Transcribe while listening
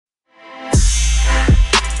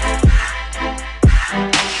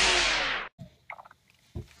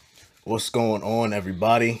What's going on,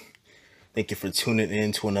 everybody? Thank you for tuning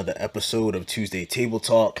in to another episode of Tuesday Table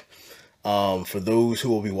Talk. For those who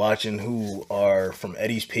will be watching who are from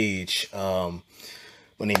Eddie's page, my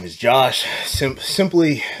name is Josh.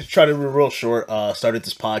 Simply try to be real short. Started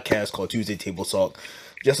this podcast called Tuesday Table Talk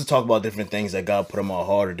just to talk about different things that God put on my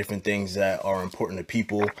heart or different things that are important to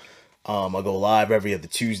people. I go live every other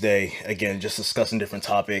Tuesday, again, just discussing different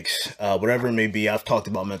topics, whatever it may be. I've talked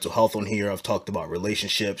about mental health on here. I've talked about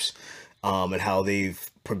relationships, and how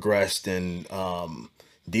they've progressed and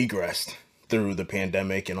degressed through the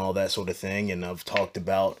pandemic and all that sort of thing. And I've talked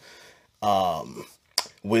about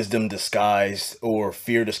wisdom disguised or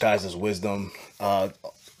fear disguised as wisdom. A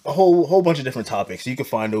whole bunch of different topics. You can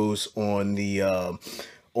find those on the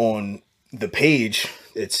page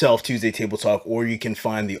itself, Tuesday Table Talk, or you can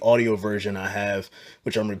find the audio version I have,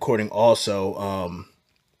 which I'm recording also on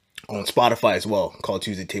Spotify as well, called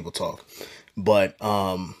Tuesday Table Talk. But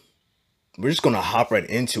we're just gonna hop right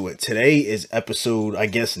into it. Today is episode, I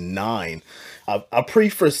guess, 9. I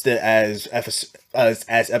prefaced it as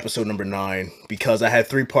episode number 9 because I had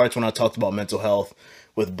 3 parts when I talked about mental health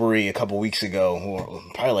with Bree a couple weeks ago, or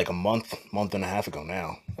probably like a month and a half ago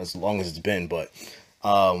now, as long as it's been. But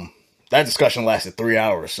that discussion lasted 3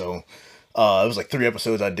 hours, so it was like 3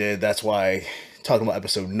 episodes I did. That's why talking about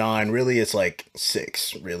episode 9, really, it's like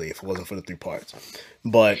 6, really, if it wasn't for the 3 parts.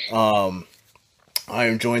 But I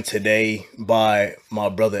am joined today by my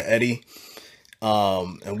brother Eddie,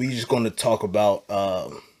 and we just going to talk about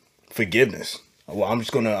forgiveness. Well, I'm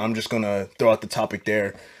just gonna throw out the topic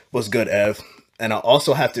there. What's good, Ev? And I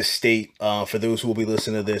also have to state, for those who will be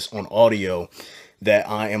listening to this on audio, that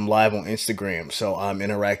I am live on Instagram. So I'm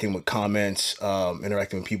interacting with comments,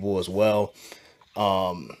 interacting with people as well.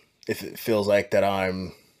 If it feels like that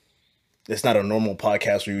it's not a normal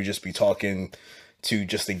podcast where you just be talking to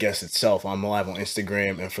just the guest itself. I'm live on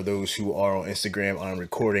Instagram, and for those who are on Instagram, I'm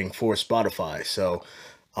recording for Spotify. So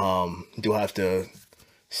do have to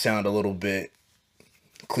sound a little bit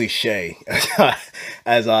cliche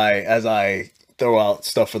as I throw out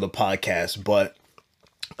stuff for the podcast. But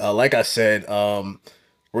like I said,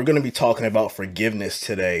 we're going to be talking about forgiveness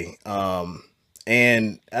today.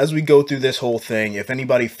 And as we go through this whole thing, if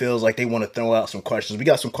anybody feels like they want to throw out some questions, we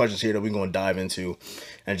got some questions here that we're going to dive into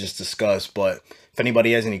and just discuss. But if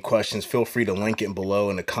anybody has any questions, feel free to link it below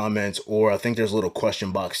in the comments, or I think there's a little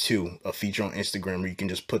question box too, a feature on Instagram where you can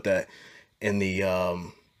just put that in the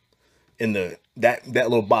that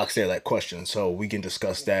little box there, that question, so we can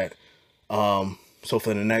discuss that. So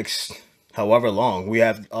for the next however long we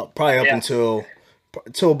have, probably up until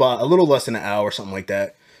about a little less than an hour, something like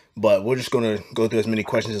that. But we're just gonna go through as many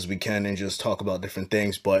questions as we can and just talk about different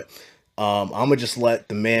things. But I'm gonna just let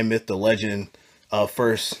the man, myth, the legend,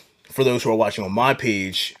 first, for those who are watching on my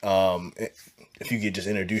page, if you could just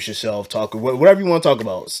introduce yourself, talk whatever you want to talk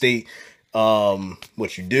about, state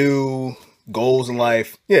what you do, goals in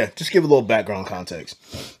life. Yeah, just give a little background context.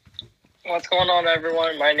 What's going on,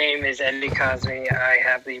 everyone? My name is Eddie Cosme. I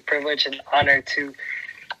have the privilege and honor to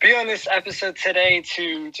be on this episode today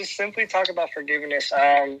to just simply talk about forgiveness.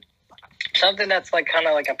 Something that's like kind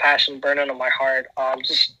of like a passion burning on my heart.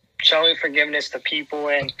 Just showing forgiveness to people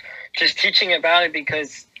and just teaching about it,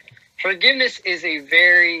 because forgiveness is a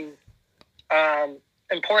very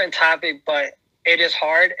important topic, but it is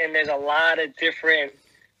hard, and there's a lot of different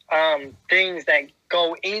things that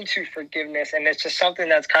go into forgiveness, and it's just something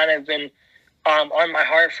that's kind of been on my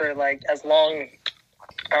heart for like as long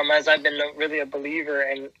as I've been really a believer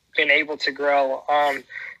and been able to grow.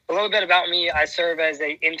 A little bit about me: I serve as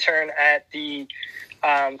an intern at the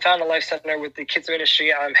Found a Life Center with the kids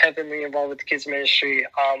ministry. I'm heavily involved with the kids ministry.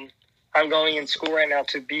 I'm going in school right now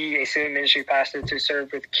to be a student ministry pastor, to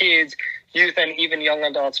serve with kids, youth, and even young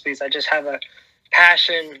adults, because I just have a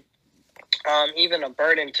passion, even a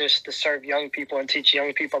burden, just to serve young people and teach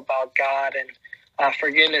young people about God. And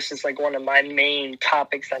forgiveness is like one of my main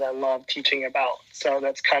topics that I love teaching about. So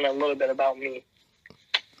that's kind of a little bit about me.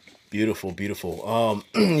 Beautiful.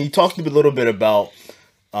 You talked a little bit about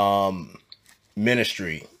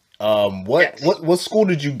ministry. What school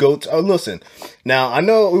did you go to? Oh, listen, now I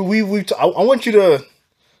know I want you to,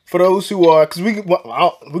 for those who are, because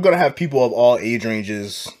we're gonna have people of all age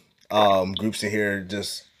ranges, groups in here,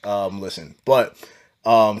 just listen. But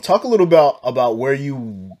talk a little about where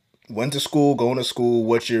you went to school, going to school,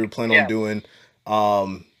 what you're planning on doing,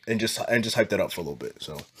 and just hype that up for a little bit.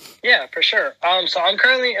 So yeah, for sure. So I'm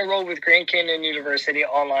currently enrolled with Grand Canyon University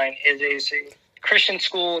Online. It is a Christian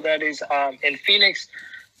school that is in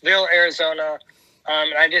Phoenixville, Arizona.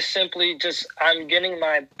 And I just I'm getting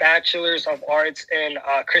my bachelor's of arts in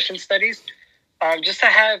Christian studies, just to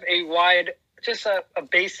have a wide just a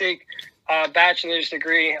basic bachelor's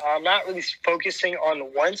degree. I'm not really focusing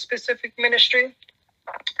on one specific ministry.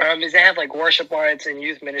 Is they have like worship arts and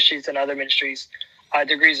youth ministries and other ministries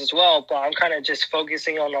degrees as well. But I'm kind of just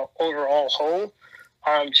focusing on the overall whole,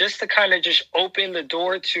 just to kind of just open the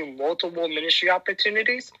door to multiple ministry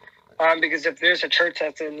opportunities. Because if there's a church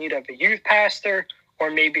that's in need of a youth pastor or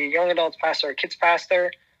maybe a young adults pastor or kids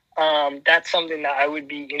pastor, that's something that I would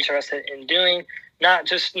be interested in doing. Not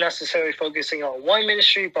just necessarily focusing on one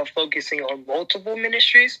ministry, but focusing on multiple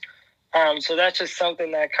ministries. So that's just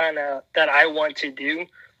something that I want to do.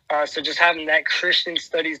 So just having that Christian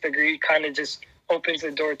studies degree kind of just opens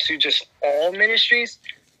the door to just all ministries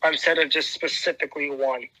instead of just specifically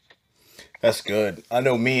one. That's good. I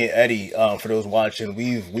know me and Eddie, for those watching,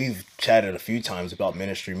 we've chatted a few times about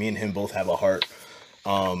ministry. Me and him both have a heart,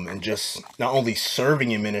 and just not only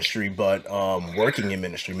serving in ministry, but working in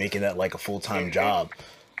ministry, making that like a full-time job.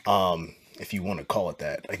 If you want to call it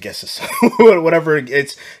that, I guess it's whatever.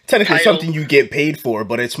 It's technically Title. something you get paid for,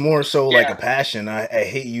 but it's more so like Yeah. a passion. I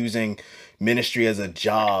hate using ministry as a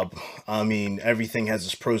job. I mean, everything has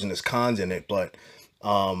its pros and its cons in it, but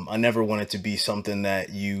I never want it to be something that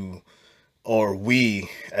you or we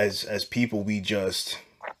as people, we just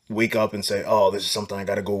wake up and say, oh, this is something I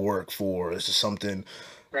gotta go work for. This is something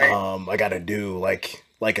Right. I gotta do, like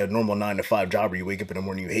a normal 9 to 5 job where you wake up in the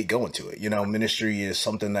morning, you hate going to it. You know, ministry is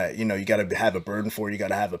something that, you know, you gotta have a burden for, you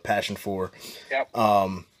gotta have a passion for Yep.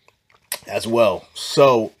 as well.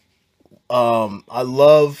 So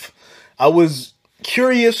I was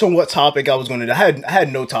curious on what topic I was going to. I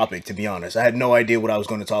had no topic, to be honest. I had no idea what I was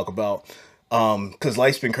going to talk about. Because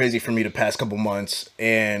life's been crazy for me the past couple months,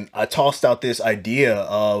 and I tossed out this idea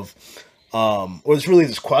of, or it's really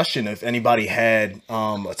this question if anybody had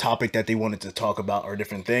a topic that they wanted to talk about or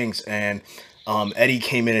different things, and Eddie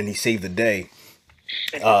came in and he saved the day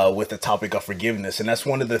with the topic of forgiveness, and that's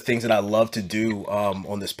one of the things that I love to do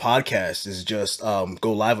on this podcast is just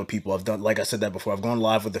go live with people. I've done, like I said that before, I've gone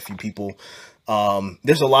live with a few people.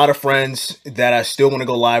 There's a lot of friends that I still want to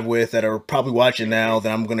go live with that are probably watching now that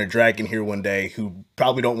I'm going to drag in here one day who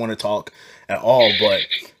probably don't want to talk at all, but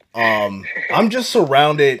I'm just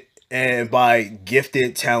surrounded and by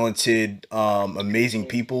gifted, talented, amazing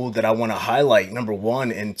people that I want to highlight. Number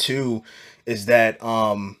one, and two is that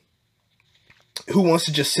who wants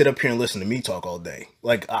to just sit up here and listen to me talk all day?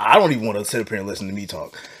 Like, I don't even want to sit up here and listen to me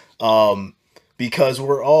talk. Because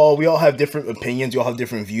we all have different opinions, we all have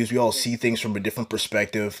different views, we all see things from a different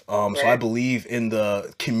perspective. So I believe in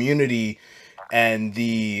the community and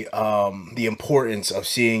the importance of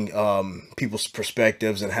seeing people's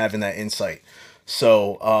perspectives and having that insight.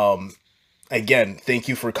 So again, thank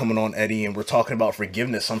you for coming on, Eddie, and we're talking about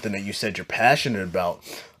forgiveness, something that you said you're passionate about.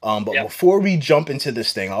 But Yep. before we jump into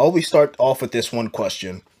this thing, I always start off with this one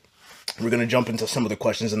question. We're going to jump into some of the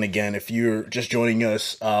questions. And again, if you're just joining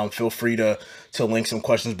us, feel free to link some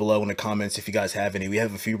questions below in the comments if you guys have any. We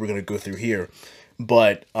have a few we're going to go through here.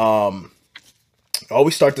 But I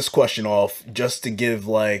always start this question off just to give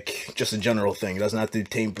like just a general thing. It doesn't have to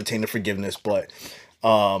pertain to forgiveness, but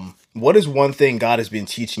what is one thing God has been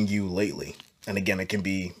teaching you lately? And again, it can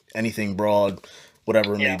be anything broad,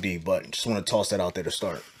 whatever it may Yeah. be, but just want to toss that out there to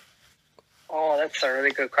start. Oh, that's a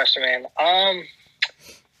really good question, man.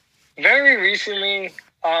 Very recently,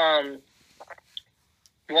 one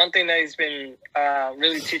thing that he's been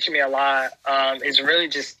really teaching me a lot is really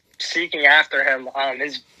just seeking after him.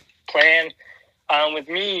 His plan with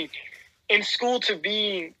me in school to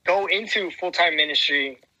go into full-time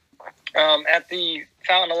ministry. At the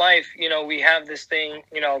Fountain of Life, we have this thing,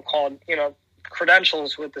 called,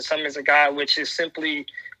 credentials with the Assemblies of God, which is simply,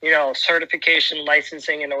 certification,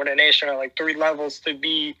 licensing, and ordination are like 3 levels to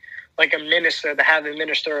be like a minister, to have a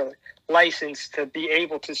minister license to be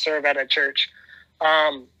able to serve at a church.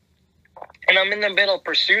 And I'm in the middle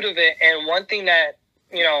pursuit of it. And one thing that,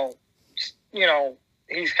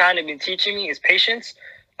 he's kind of been teaching me is patience.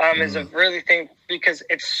 Is a really thing, because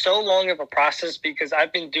it's so long of a process, because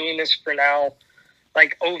I've been doing this for now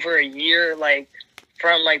like over a year, like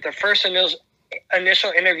from like the first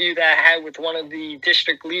initial interview that I had with one of the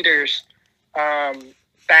district leaders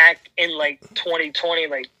back in like 2020,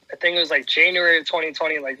 like I think it was like January of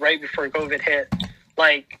 2020, like right before COVID hit,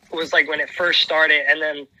 like it was like when it first started. And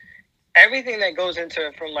then everything that goes into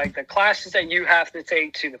it, from like the classes that you have to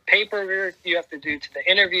take to the paperwork you have to do to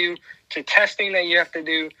the interview to testing that you have to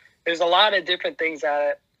do. There's a lot of different things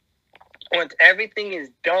that once everything is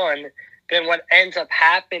done, then what ends up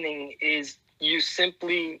happening is you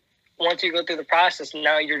simply, once you go through the process,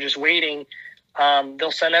 now you're just waiting.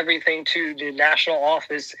 They'll send everything to the national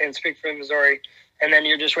office in Springfield, Missouri, and then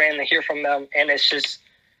you're just waiting to hear from them. And it's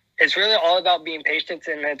it's really all about being patient,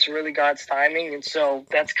 and it's really God's timing. And so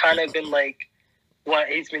that's kind of been like what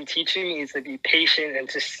he's been teaching me, is to be patient and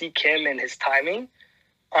to seek him and his timing,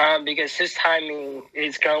 because his timing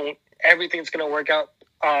is everything's going to work out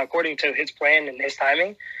according to his plan and his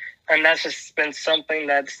timing. And that's just been something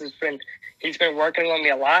he's been working on me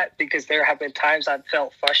a lot, because there have been times I've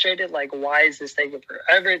felt frustrated. Like, why is this taking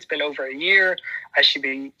forever? It's been over a year. I should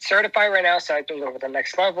be certified right now so I can go to the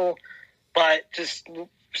next level. But just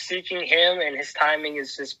seeking him and his timing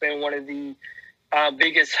has just been one of the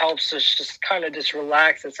biggest helps to just kind of just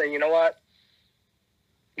relax and say, you know what,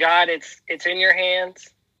 God, it's in your hands.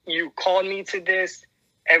 You called me to this.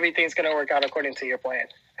 Everything's going to work out according to your plan.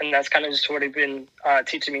 And that's kind of just what he's been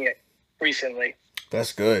teaching me recently.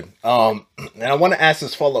 That's good. And I want to ask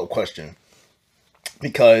this follow-up question,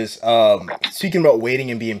 because speaking about waiting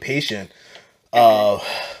and being patient,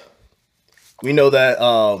 we know that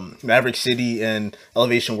Maverick City and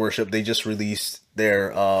Elevation Worship, they just released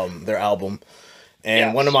their album.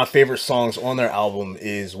 And one of my favorite songs on their album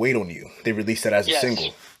is Wait on You. They released it as a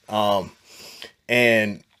single.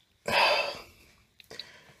 And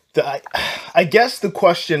I guess the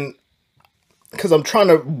question, because I'm trying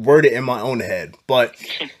to word it in my own head, but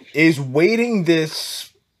is waiting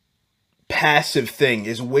this passive thing?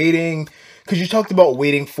 Is waiting, because you talked about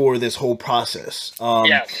waiting for this whole process.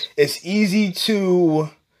 It's easy to,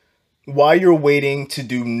 while you're waiting, to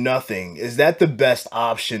do nothing. Is that the best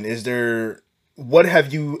option? What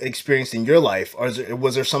have you experienced in your life?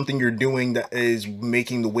 Was there something you're doing that is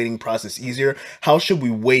making the waiting process easier? How should we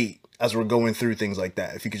wait as we're going through things like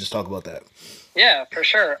that? If you could just talk about that. Yeah, for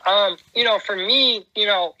sure. For me,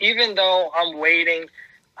 even though I'm waiting,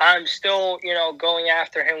 I'm still, going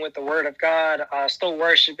after him with the word of God, still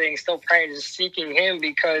worshiping, still praying, just seeking him,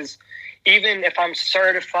 because even if I'm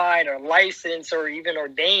certified or licensed or even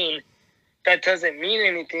ordained, that doesn't mean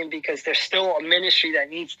anything, because there's still a ministry that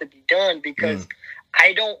needs to be done, because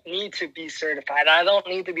I don't need to be certified. I don't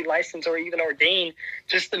need to be licensed or even ordained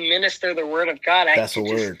just to minister the word of God. That's a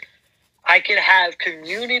word. I could have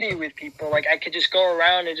community with people. Like, I could just go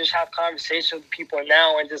around and just have conversations with people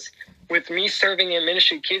now, and just with me serving in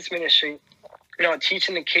ministry, kids ministry,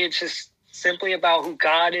 teaching the kids just simply about who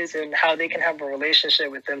God is and how they can have a relationship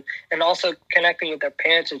with him, and also connecting with their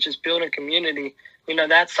parents and just building community.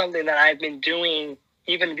 That's something that I've been doing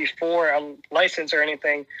even before I'm licensed or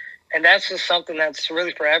anything. And that's just something that's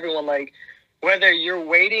really for everyone. Like, whether you're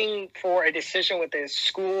waiting for a decision with a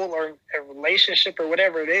school or a relationship or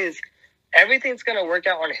whatever it is, everything's going to work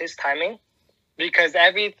out on his timing, because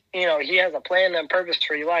he has a plan and purpose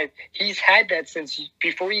for your life. He's had that since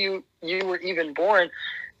before you were even born.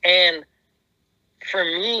 And for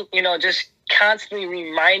me, just constantly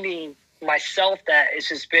reminding myself that, it's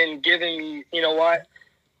just been giving me, what,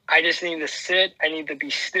 I just need to sit. I need to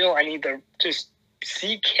be still. I need to just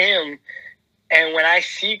seek him. And when I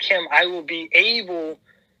seek him, I will be able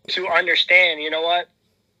to understand, what,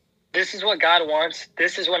 this is what God wants.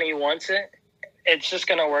 This is when he wants it. It's just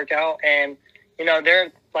going to work out. And,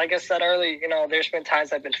 like I said earlier, there's been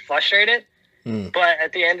times I've been frustrated, but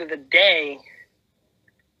at the end of the day,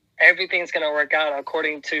 everything's going to work out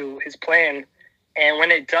according to his plan. And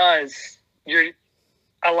when it does,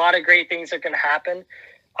 a lot of great things are going to happen.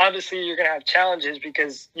 Obviously, you're going to have challenges,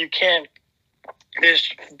 because you can't,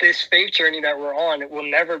 this faith journey that we're on, it will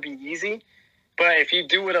never be easy. But if you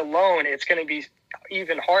do it alone, it's going to be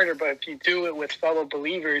even harder. But if you do it with fellow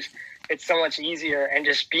believers, it's so much easier. And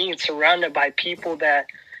just being surrounded by people that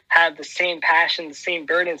have the same passion, the same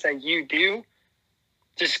burdens that you do,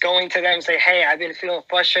 just going to them and say, hey, I've been feeling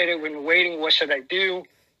frustrated when waiting. What should I do?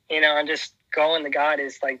 And just going to God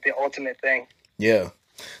is like the ultimate thing. Yeah,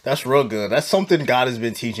 that's real good. That's something God has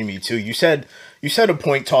been teaching me too. You said a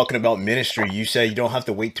point talking about ministry. You said you don't have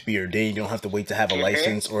to wait to be ordained. You don't have to wait to have a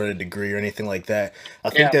license or a degree or anything like that. I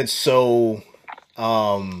think that's so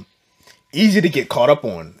easy to get caught up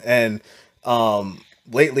on. And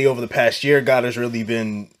lately, over the past year, God has really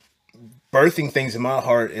been birthing things in my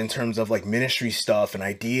heart in terms of like ministry stuff and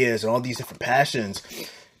ideas and all these different passions.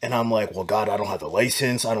 And I'm like, well, God, I don't have the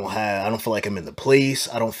license. I don't feel like I'm in the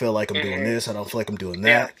place. I don't feel like I'm doing this. I don't feel like I'm doing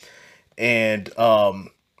that. And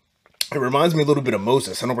it reminds me a little bit of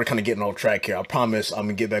Moses. I know we're kind of getting off track here. I promise I'm going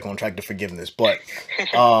to get back on track to forgiveness. But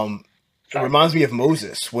it reminds me of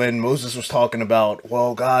Moses, when Moses was talking about,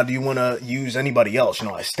 well, God, do you want to use anybody else?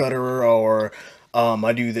 I stutter, or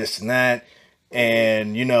I do this and that.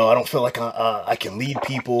 And, I don't feel like I can lead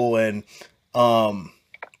people. And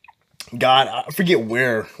God, I forget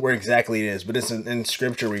where exactly it is, but it's in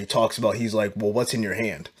scripture where he talks about, he's like, well, what's in your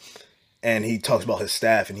hand? And he talks about his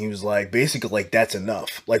staff, and he was like, basically, like, that's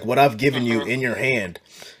enough. Like, what I've given you in your hand,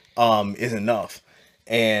 is enough.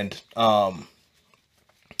 And I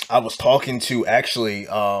was talking to actually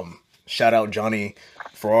shout out Johnny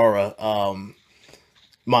Ferrara,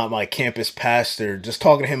 my campus pastor, just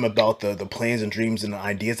talking to him about the plans and dreams and the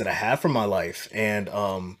ideas that I have for my life, and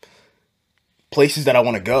places that I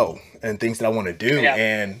want to go and things that I want to do. Yeah.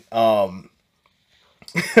 And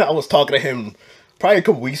I was talking to him probably a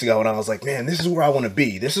couple weeks ago, and I was like, man, this is where I want to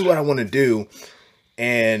be. This is what I want to do.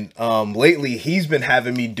 And lately, he's been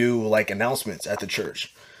having me do like announcements at the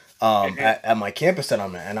church, at my campus that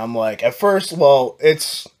I'm at. And I'm like, at first, well,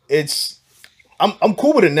 I'm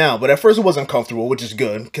cool with it now, but at first it was uncomfortable, which is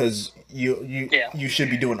good because Yeah. you should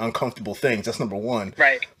be doing uncomfortable things. That's number one.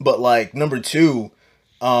 Right. But like number two,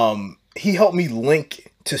 he helped me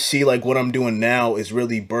link to see like what I'm doing now is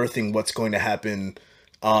really birthing what's going to happen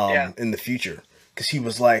Yeah. in the future. Because he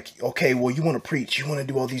was like, okay, well, you want to preach, you want to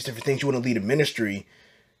do all these different things, you want to lead a ministry,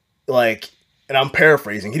 like, and I'm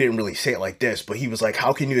paraphrasing. He didn't really say it like this, but he was like,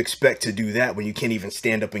 how can you expect to do that when you can't even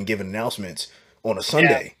stand up and give announcements on a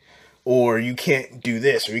Sunday, or you can't do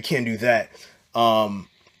this, or you can't do that.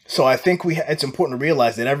 So I think it's important to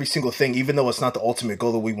realize that every single thing, even though it's not the ultimate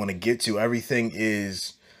goal that we want to get to, everything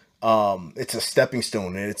is, it's a stepping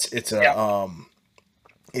stone, and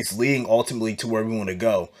it's leading ultimately to where we want to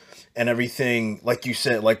go. And everything, like you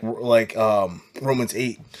said, like Romans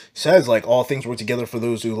 8 says, like all things work together for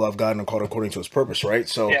those who love God and are called according to His purpose, right?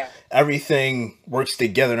 So everything works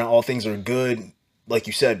together, and all things are good. Like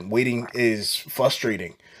you said, waiting is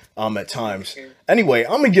frustrating at times. Anyway,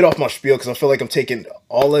 I'm gonna get off my spiel because I feel like I'm taking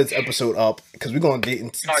all this episode up because we're gonna get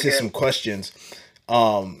into some questions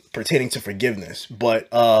pertaining to forgiveness. But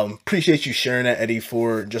appreciate you sharing that, Eddie,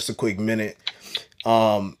 for just a quick minute.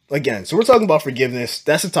 Again, so we're talking about forgiveness.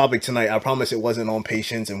 That's the topic tonight. I promise it wasn't on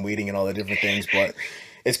patience and waiting and all the different things, but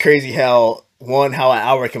it's crazy how one, how an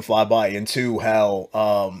hour can fly by, and two, how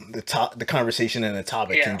the conversation and the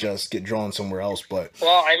topic can just get drawn somewhere else. But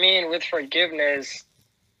well, I mean, with forgiveness,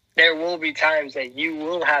 there will be times that you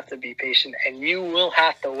will have to be patient and you will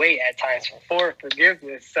have to wait at times for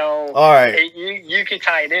forgiveness. So, all right, you could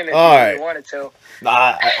tie it in if you really wanted to.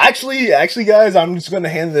 Actually, guys, I'm just going to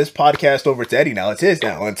hand this podcast over to Eddie now. It's his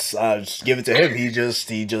now. Let's just give it to him. He just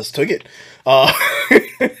took it.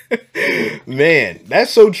 Man,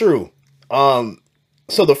 that's so true.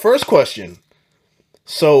 So the first question.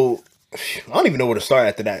 So I don't even know where to start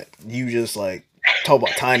after that. You just like talk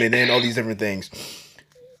about tying it in, all these different things.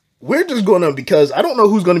 We're just gonna, because I don't know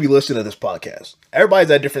who's gonna be listening to this podcast.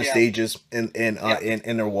 Everybody's at different stages in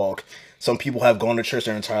their walk. Some people have gone to church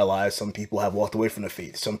their entire lives. Some people have walked away from the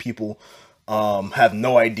faith. Some people have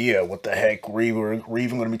no idea what the heck we're even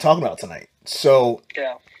going to be talking about tonight. So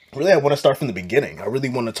really, I want to start from the beginning. I really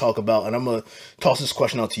want to talk about, and I'm gonna toss this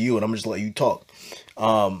question out to you, and I'm just gonna let you talk.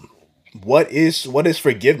 What is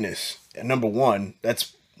forgiveness? And number one,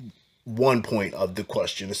 that's one point of the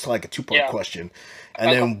question. It's like a two-part question.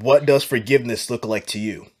 And then what does forgiveness look like to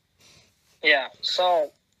you? Yeah.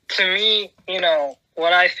 So to me,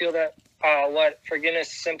 what I feel that what forgiveness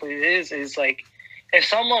simply is like, if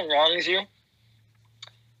someone wrongs you,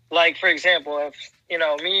 like, for example, if,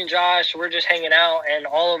 me and Josh, we're just hanging out and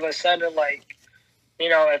all of a sudden, like,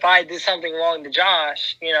 if I did something wrong to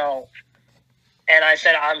Josh, and I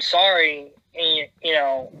said, I'm sorry, and,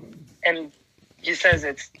 and he says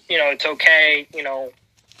it's, it's okay,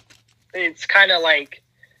 it's kind of like,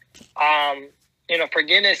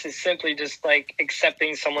 forgiveness is simply just like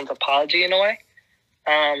accepting someone's apology in a way.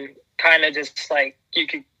 Kind of just like, you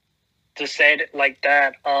could just say it like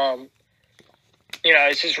that.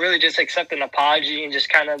 It's just really just accepting an apology and just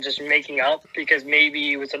kind of just making up, because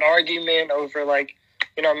maybe it was an argument over like,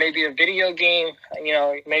 maybe a video game,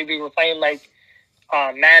 maybe we're playing like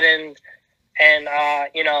Madden, and I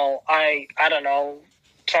don't know,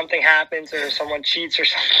 something happens or someone cheats or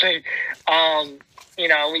something,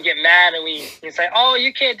 we get mad and we say, oh,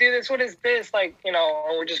 you can't do this, what is this, like, and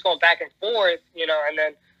we're just going back and forth, and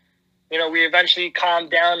then we eventually calm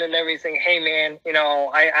down and everything. Hey man,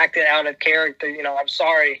 I acted out of character, I'm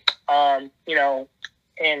sorry, and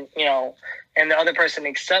the other person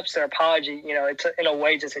accepts their apology, it's in a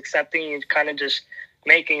way just accepting and kind of just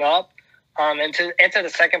making up. And to answer the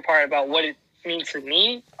second part about what it means to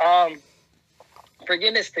me,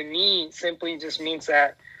 forgiveness to me simply just means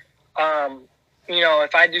that,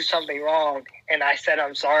 if I do something wrong and I said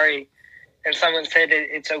I'm sorry and someone said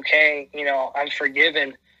it's okay, I'm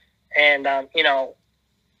forgiven. And, and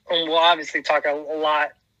we'll obviously talk a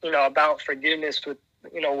lot, about forgiveness with,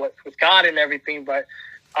 with God and everything, but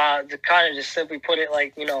to kind of just simply put it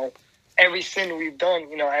like, every sin we've done,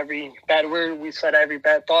 every bad word we've said, every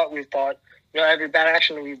bad thought we've thought, every bad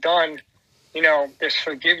action we've done, there's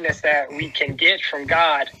forgiveness that we can get from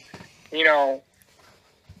God, you know,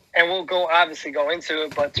 and we'll obviously go into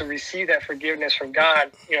it, but to receive that forgiveness from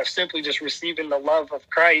God, simply just receiving the love of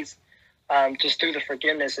Christ, just through the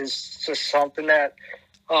forgiveness is just something that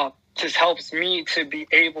just helps me to be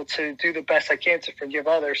able to do the best I can to forgive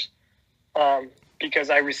others, because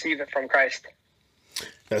I receive it from Christ.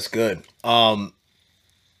 That's good.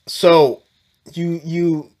 So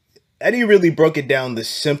you Eddie really broke it down the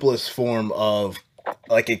simplest form of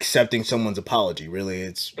like accepting someone's apology. Really,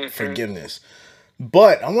 it's forgiveness.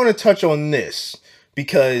 But I want to touch on this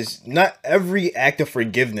because not every act of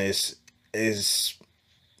forgiveness is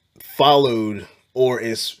followed or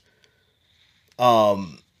is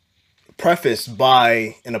prefaced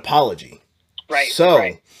by an apology. Right. So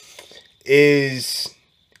right. is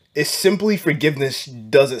simply forgiveness,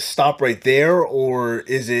 does it stop right there, or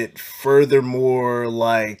is it furthermore,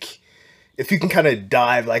 like, if you can kind of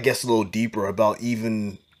dive, I guess, a little deeper about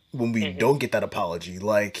even when we don't get that apology,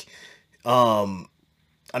 like,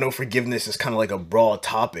 I know forgiveness is kind of like a broad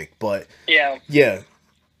topic, but yeah,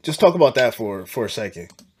 just talk about that for a second.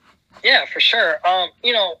 Yeah, for sure.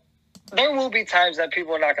 There will be times that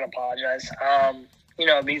people are not going to apologize,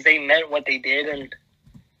 because they meant what they did, and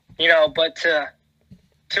but to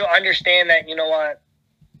understand that,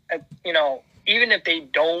 even if they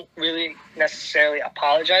don't really necessarily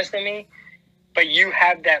apologize to me, but you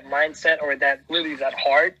have that mindset or that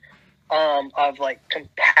heart of like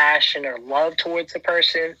compassion or love towards the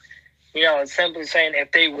person, it's simply saying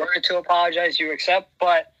if they were to apologize, you accept.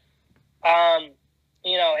 But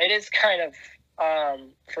it is kind of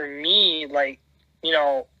for me, like,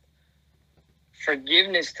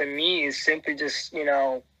 forgiveness to me is simply just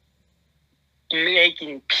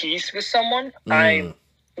making peace with someone.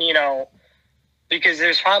 Because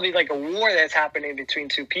there's probably like a war that's happening between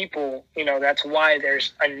two people, that's why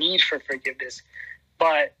there's a need for forgiveness.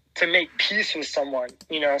 But to make peace with someone,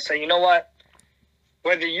 so you know what,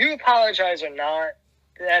 whether you apologize or not,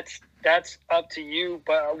 that's up to you.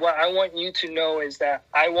 But what I want you to know is that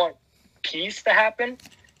I want peace to happen,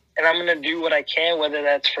 and I'm going to do what I can, whether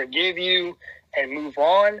that's forgive you and move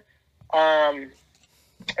on. And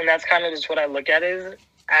that's kind of just what I look at it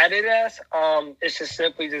as. It's just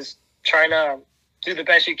simply just trying to do the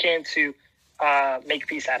best you can to make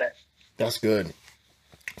peace at it. That's good.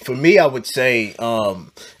 For me, I would say,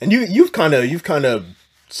 and you've kind of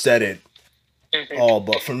said it all,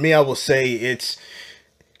 but for me, I will say it's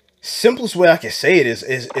simplest way I can say it is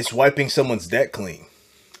it's wiping someone's debt clean,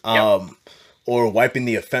 or wiping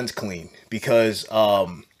the offense clean, because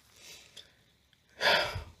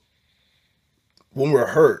when we're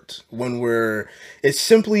hurt, it's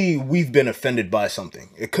simply we've been offended by something.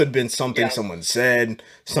 It could have been something someone said,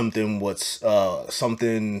 something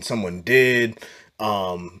someone did,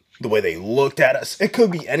 the way they looked at us. It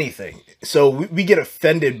could be anything. So we get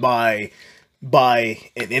offended by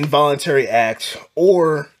an involuntary act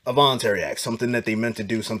or a voluntary act, something that they meant to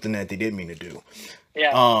do, something that they didn't mean to do.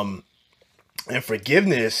 And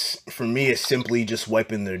forgiveness for me is simply just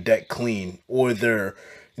wiping their debt clean, or their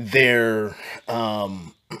I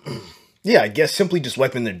guess simply just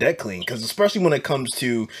wiping their debt clean. Because especially when it comes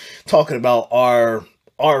to talking about our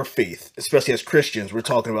faith, especially as Christians, we're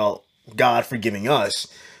talking about God forgiving us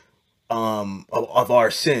of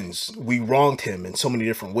our sins. We wronged him in so many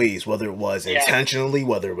different ways, whether it was intentionally,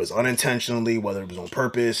 whether it was unintentionally, whether it was on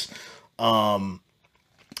purpose, and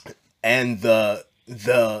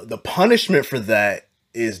the punishment for that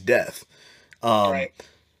is death.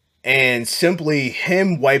 And simply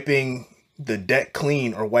him wiping the debt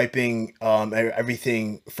clean, or wiping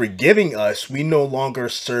everything, forgiving us, we no longer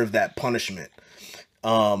serve that punishment.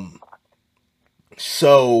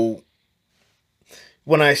 So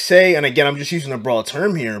when I say, and again, I'm just using a broad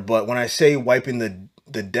term here, but when I say wiping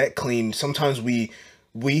the debt clean, sometimes we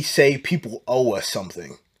say people owe us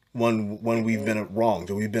something when we've been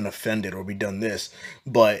wronged, or we've been offended, or we've done this.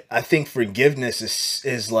 But I think forgiveness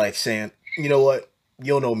is like saying, you know what,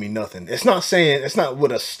 you don't owe me nothing. It's not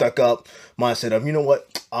with a stuck up mindset of, you know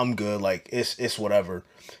what, I'm good, like it's whatever.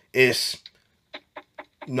 It's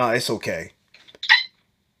okay.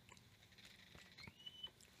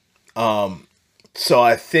 So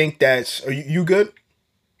I think that's, are you good?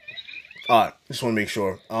 Just want to make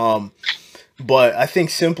sure. But I think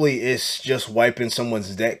simply it's just wiping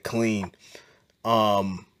someone's debt clean,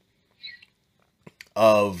 of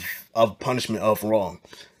punishment, of wrong.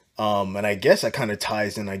 And I guess that kind of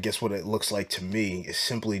ties in, I guess what it looks like to me is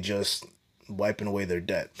simply just wiping away their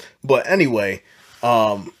debt. But anyway,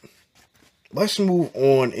 let's move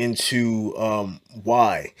on into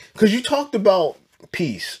why. Because you talked about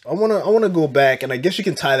peace, I wanna go back, and I guess you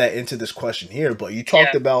can tie that into this question here. But you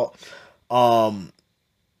talked about um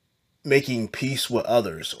making peace with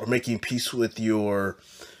others, or making peace with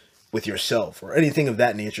yourself, or anything of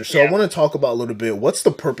that nature. So I Yeah. want to talk about a little bit, what's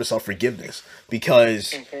the purpose of forgiveness?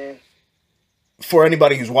 Because Hmm. for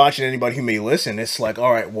anybody who's watching, anybody who may listen, it's like,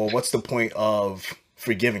 all right, well, what's the point of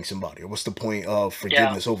forgiving somebody, or what's the point of Yeah.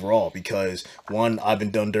 forgiveness overall? Because one, I've been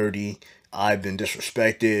done dirty, I've been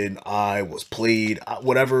disrespected, I was played,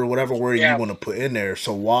 whatever word you Yeah. want to put in there.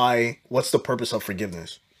 So why? What's the purpose of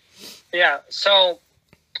forgiveness? Yeah. So,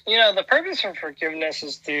 the purpose of forgiveness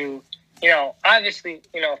is to, obviously,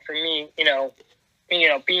 for me,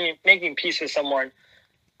 being making peace with someone.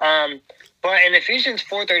 Um, but in Ephesians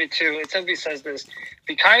 4:32, it simply says this: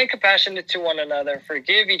 "Be kind and compassionate to one another,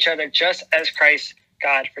 forgive each other, just as Christ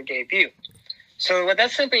God forgave you." So what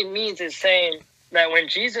that simply means is saying that when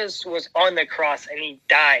Jesus was on the cross and he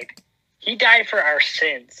died for our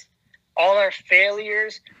sins, all our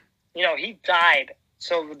failures. He died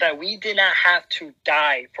so that we did not have to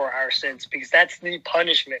die for our sins, because that's the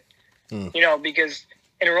punishment. Mm. Because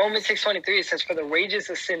in Romans 6:23 it says, "For the wages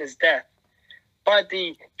of sin is death, but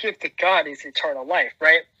the gift of God is eternal life,"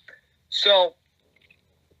 right? So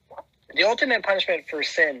the ultimate punishment for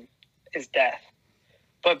sin is death.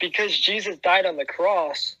 But because Jesus died on the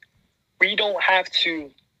cross, we don't have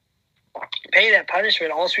to pay that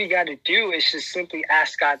punishment. All we got to do is just simply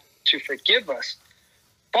ask God to forgive us.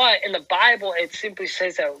 But in the Bible, it simply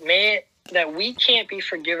says that we can't be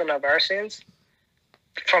forgiven of our sins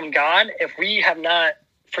from God if we have not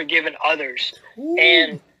forgiven others. Ooh.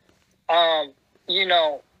 And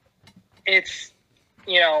it's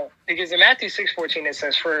because in Matthew 6:14 it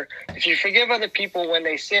says, "For if you forgive other people when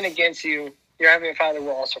they sin against you, your heavenly Father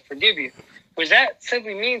will also forgive you." Which that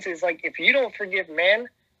simply means is, like, if you don't forgive man,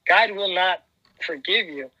 God will not forgive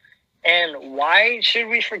you. And why should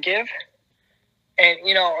we forgive? And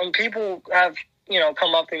and people have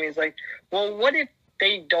come up to me, it's like, well, what if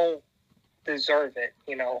they don't deserve it?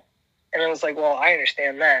 And I was like, well, I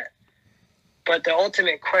understand that, but the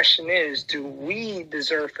ultimate question is, do we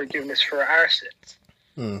deserve forgiveness for our sins?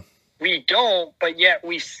 Mm. We don't, but yet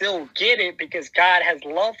we still get it because God has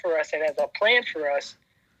love for us and has a plan for us.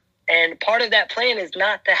 And part of that plan is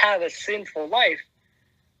not to have a sinful life.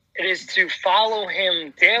 It is to follow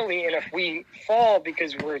him daily. And if we fall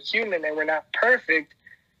because we're human and we're not perfect,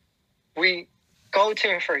 we go to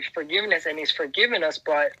him for forgiveness, and he's forgiven us.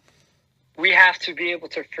 But we have to be able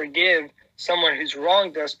to forgive someone who's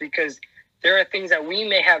wronged us, because there are things that we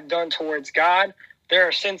may have done towards God. There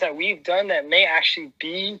are sins that we've done that may actually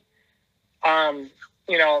be,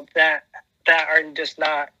 that are just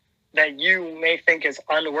not, that you may think is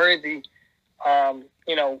unworthy.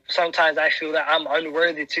 Sometimes I feel that I'm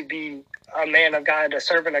unworthy to be a man of God, a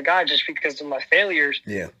servant of God, just because of my failures.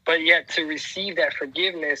 Yeah. But yet to receive that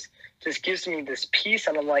forgiveness just gives me this peace.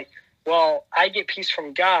 And I'm like, well, I get peace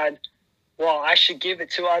from God. Well, I should give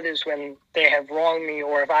it to others when they have wronged me,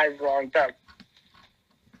 or if I've wronged them.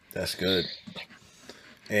 That's good.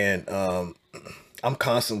 And I'm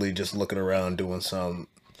constantly just looking around doing some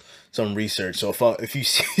research. So if you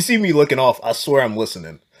see me looking off, I swear I'm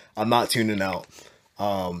listening. I'm not tuning out.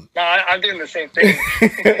 No, I'm doing the same thing.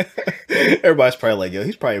 Everybody's probably like, yo,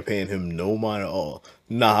 he's probably paying him no mind at all.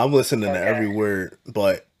 Nah, I'm listening to every word,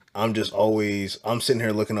 but I'm sitting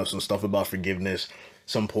here looking up some stuff about forgiveness,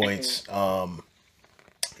 some points.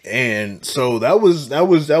 And so that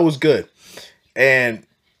was good. And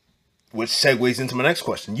which segues into my next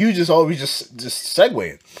question. You just always just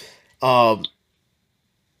segueing.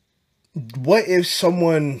 What if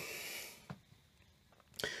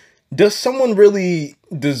does someone really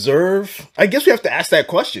deserve? I guess we have to ask that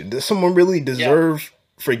question. Does someone really deserve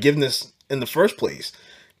forgiveness in the first place?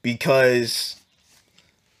 Because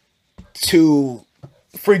to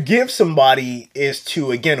forgive somebody is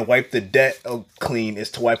to, again, wipe the debt clean, is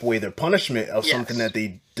to wipe away their punishment of something that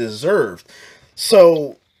they deserved.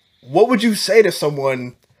 So what would you say to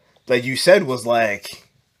someone that you said was like,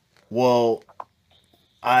 well,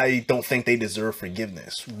 I don't think they deserve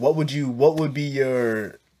forgiveness? What would be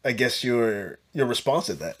your, I guess, your response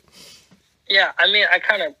to that? Yeah, I mean, I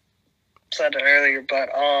kind of said it earlier, but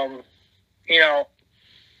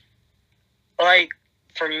like,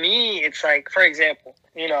 for me, it's like, for example,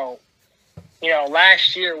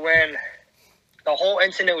 last year when the whole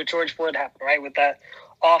incident with George Floyd happened, right, with that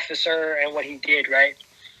officer and what he did, right,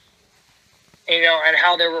 and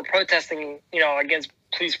how they were protesting, against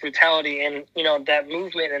police brutality, and that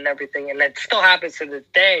movement and everything, and that still happens to this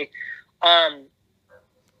day.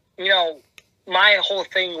 My whole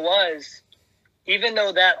thing was, even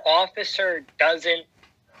though that officer doesn't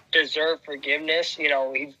deserve forgiveness,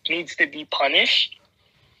 he needs to be punished.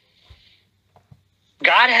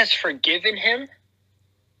 God has forgiven him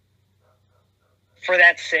for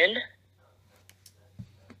that sin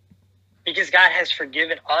because God has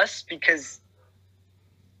forgiven us, because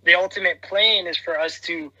the ultimate plan is for us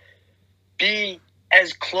to be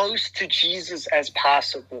as close to Jesus as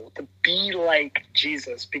possible, to be like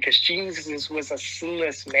Jesus, because Jesus was a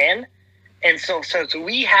sinless man. And so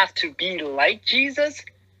we have to be like Jesus.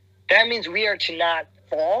 That means we are to not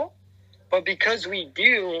fall. But because we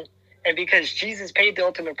do, and because Jesus paid the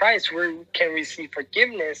ultimate price, we can receive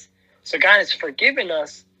forgiveness. So God has forgiven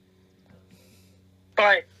us.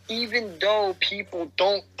 But even though people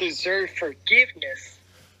don't deserve forgiveness,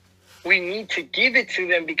 we need to give it to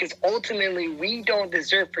them, because ultimately we don't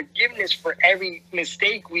deserve forgiveness for every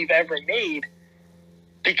mistake we've ever made.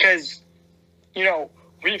 Because,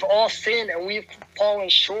 we've all sinned and we've fallen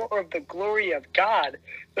short of the glory of God.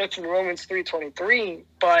 That's in Romans 3:23.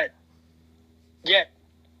 But yet,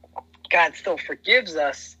 God still forgives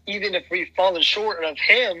us, even if we've fallen short of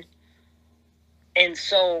him. And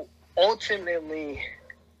so, ultimately,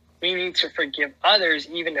 we need to forgive others,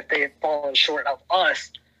 even if they have fallen short of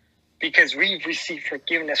us, because we've received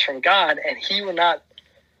forgiveness from God, and he will not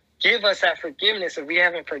give us that forgiveness if we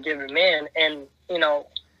haven't forgiven man. And,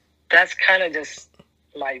 that's kind of just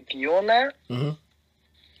my view on that.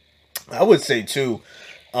 Mm-hmm. I would say, too,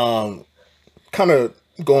 kind of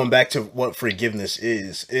going back to what forgiveness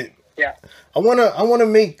is, Yeah. I wanna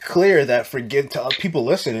make clear that to people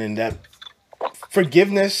listening, that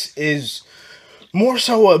forgiveness is more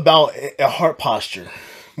so about a heart posture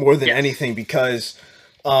more than anything, because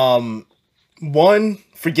one,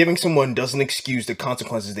 forgiving someone doesn't excuse the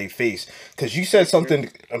consequences they face. Because you said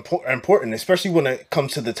something important, especially when it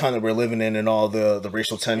comes to the time that we're living in and all the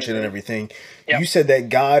racial tension and everything. Yep. You said that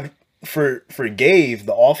God forgave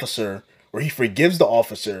the officer, or he forgives the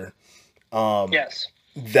officer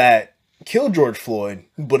that killed George Floyd,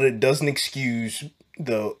 but it doesn't excuse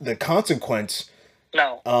the consequence.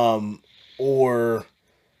 No. Or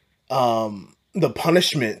the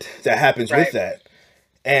punishment that happens with that.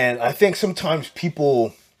 And I think sometimes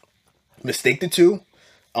people mistake the two.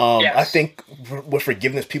 I think with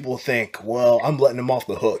forgiveness, people think, well, I'm letting them off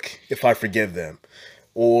the hook if I forgive them.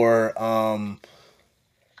 Or I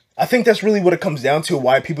think that's really what it comes down to,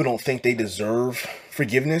 why people don't think they deserve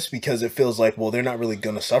forgiveness, because it feels like, well, they're not really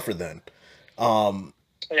going to suffer then.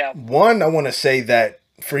 One, I want to say that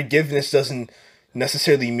forgiveness doesn't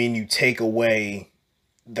necessarily mean you take away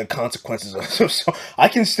the consequences of it. So I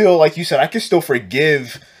can still, like you said, I can still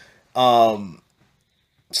forgive someone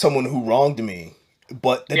who wronged me,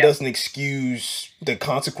 but that doesn't excuse the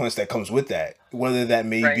consequence that comes with that. Whether that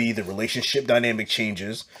may be the relationship dynamic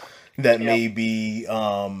changes, that may be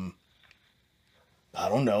I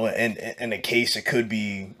don't know, and in a case it could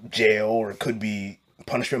be jail, or it could be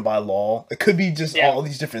punishment by law. It could be just all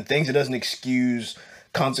these different things. It doesn't excuse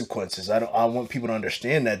consequences. I want people to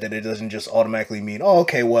understand that it doesn't just automatically mean, oh,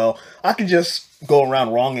 okay, well, I can just go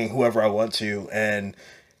around wronging whoever I want to, and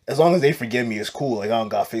as long as they forgive me, it's cool. Like, I don't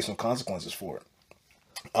gotta face some consequences for it.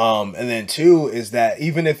 And then two is that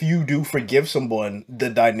even if you do forgive someone, the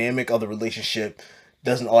dynamic of the relationship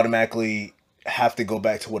doesn't automatically have to go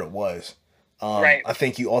back to what it was. I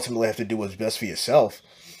think you ultimately have to do what's best for yourself.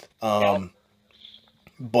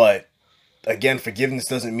 But again, forgiveness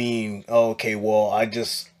doesn't mean, oh, okay, well, I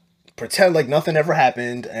just pretend like nothing ever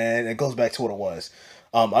happened and it goes back to what it was.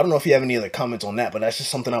 I don't know if you have any other comments on that, but that's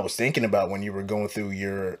just something I was thinking about when you were going through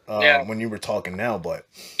your when you were talking now. But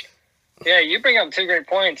you bring up two great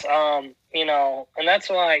points. And that's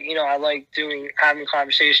why, I like having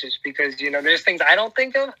conversations, because, there's things I don't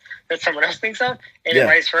think of that someone else thinks of, and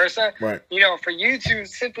vice versa. Right. For you to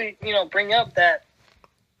simply, bring up that,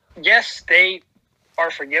 yes, they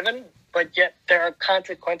are forgiven, but yet there are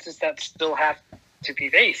consequences that still have to be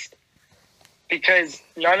faced, because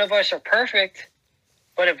none of us are perfect.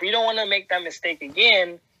 But if we don't want to make that mistake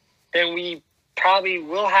again, then we probably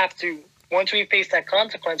will have to, once we face that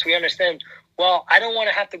consequence, we understand, well, I don't want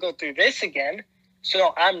to have to go through this again,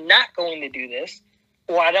 so I'm not going to do this,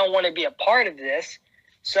 or I don't want to be a part of this.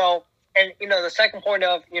 So, and, the second point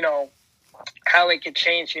of, how it could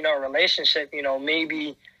change, a relationship,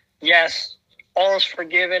 maybe, yes, all is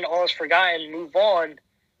forgiven, all is forgotten, move on,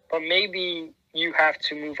 but maybe you have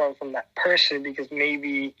to move on from that person, because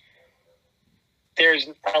maybe there's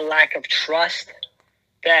a lack of trust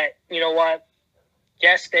that,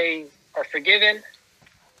 yes, they are forgiven,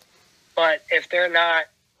 but if they're not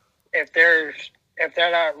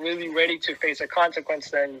really ready to face a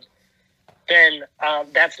consequence, then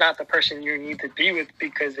that's not the person you need to be with,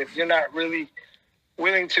 because if you're not really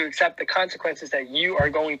willing to accept the consequences that you are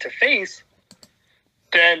going to face,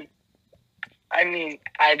 then, I mean,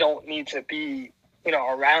 I don't need to be,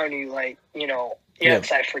 around you. Like,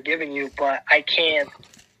 yes, I've forgiven you, but I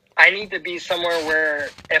need to be somewhere where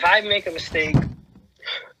if I make a mistake,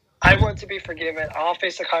 I want to be forgiven. I'll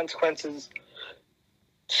face the consequences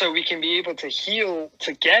so we can be able to heal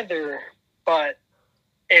together. But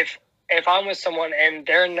if I'm with someone and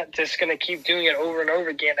they're not just going to keep doing it over and over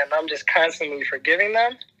again and I'm just constantly forgiving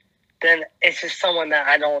them, then it's just someone that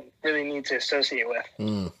I don't really need to associate with.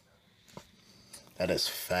 That is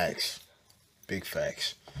facts. Big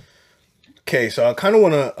facts. Okay, so I kind of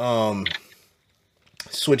want to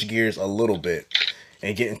switch gears a little bit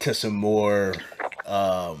and get into some more,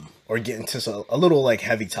 or get into a little like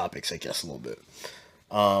heavy topics, I guess, a little bit.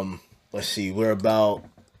 Let's see, we're about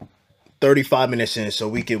 35 minutes in, so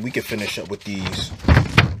we can finish up with these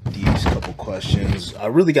couple questions. I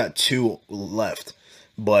really got 2 left,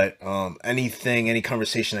 but any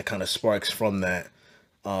conversation that kind of sparks from that,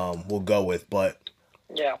 we'll go with. But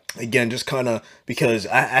yeah, again, just kind of because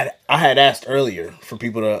I had asked earlier for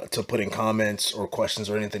people to put in comments or questions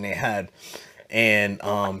or anything they had, and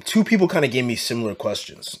 2 people kind of gave me similar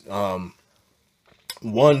questions.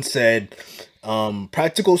 One said,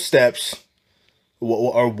 practical steps.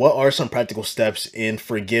 What are some practical steps in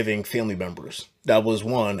forgiving family members? That was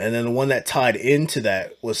one. And then the one that tied into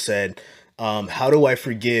that was said, how do I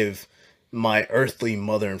forgive my earthly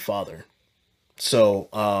mother and father? So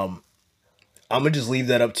I'm going to just leave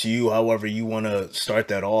that up to you, however you want to start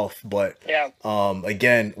that off. But yeah.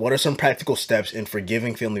 Again, what are some practical steps in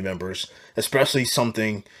forgiving family members, especially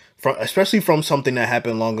from something that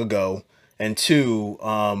happened long ago? And 2,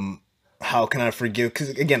 how can I forgive? Because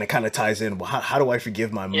again, it kind of ties in. How do I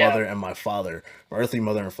forgive my mother and my father, my earthly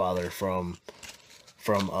mother and father, from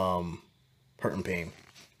hurt and pain?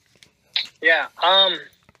 Yeah.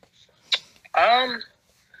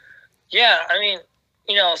 Yeah. I mean,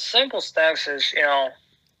 simple steps is,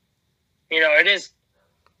 it is.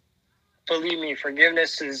 Believe me,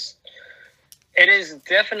 forgiveness is. It is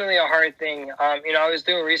definitely a hard thing. I was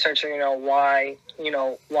doing research, why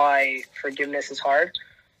forgiveness is hard.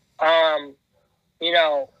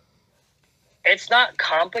 It's not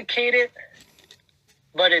complicated,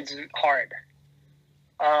 but it's hard.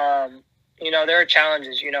 There are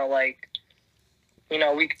challenges,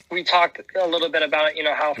 we talked a little bit about,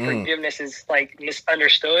 how forgiveness is like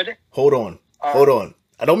misunderstood. Hold on. I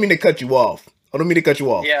don't mean to cut you off.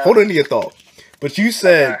 Yeah. Hold on to your thought. But you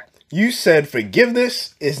said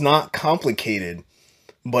forgiveness is not complicated,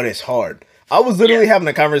 but it's hard. I was literally having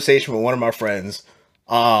a conversation with one of my friends.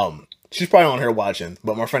 She's probably on here watching,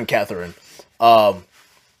 but my friend Catherine,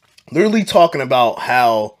 literally talking about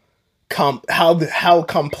how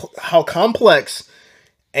complex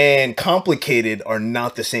and complicated are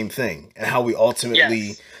not the same thing, and how we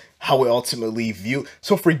ultimately view.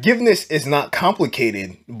 So forgiveness is not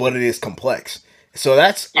complicated, but it is complex. So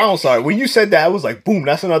that's, I'm sorry, when you said that, I was like, boom,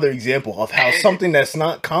 that's another example of how something that's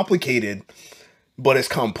not complicated, but it's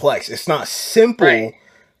complex. It's not simple,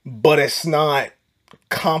 but it's not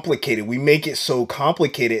complicated. We make it so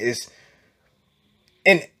complicated. It's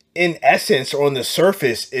in essence, or on the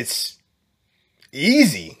surface, it's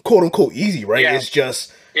easy, quote unquote easy, right? It's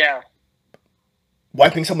just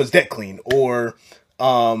wiping someone's debt clean, or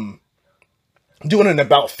doing an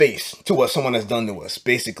about face to what someone has done to us,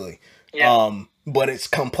 basically. But it's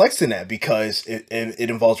complex in that because it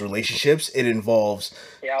involves relationships. It involves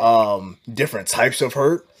different types of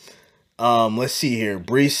hurt. Let's see here.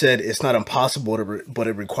 Bree said it's not impossible, but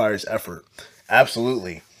it requires effort.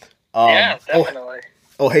 Absolutely. Definitely.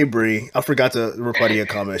 Oh, hey Bree. I forgot to reply to your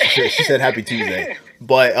comment. She said happy Tuesday.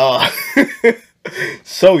 But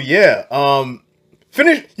so yeah.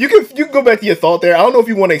 Finish. You can go back to your thought there. I don't know if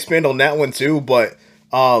you want to expand on that one too, but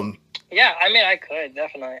yeah, I mean, I could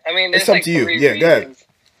definitely. I mean, it's up to you. Yeah, go ahead.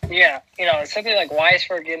 Yeah, it's something like, why is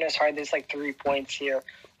forgiveness hard? There's like 3 points here.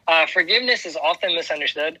 Forgiveness is often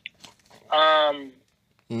misunderstood. A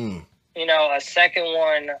second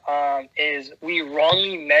one is we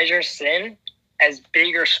wrongly measure sin as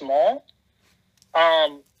big or small.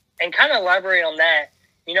 And kind of elaborate on that.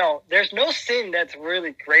 There's no sin that's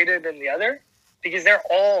really greater than the other, because they're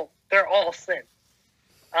all sin.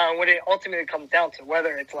 When it ultimately comes down to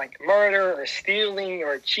whether it's like murder or stealing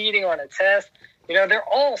or cheating on a test, they're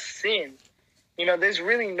all sin. There's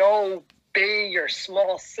really no big or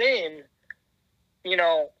small sin.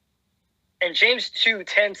 And James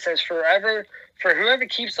 2:10 says, for whoever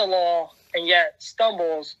keeps the law and yet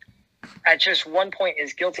stumbles at just one point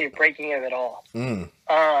is guilty of breaking of it all. And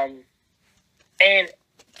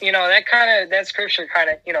that scripture kind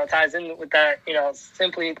of ties in with that.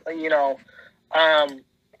 Simply, a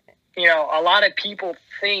lot of people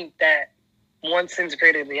think that one sin's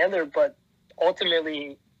greater than the other, but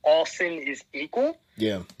ultimately all sin is equal.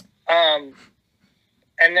 Yeah. And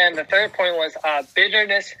then the third point was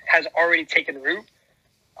bitterness has already taken root.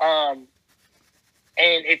 And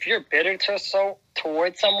if you're bitter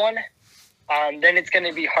towards someone, then it's going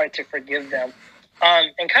to be hard to forgive them.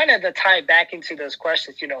 And kind of to tie back into those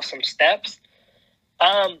questions, some steps.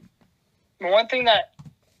 One thing that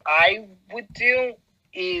I would do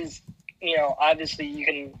is, obviously you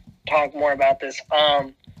can talk more about this.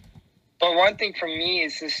 But one thing for me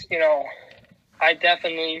is just, I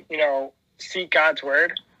definitely, seek God's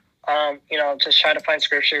word. Just try to find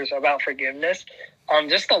scriptures about forgiveness,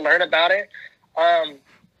 just to learn about it.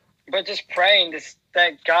 But just praying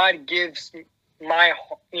that God gives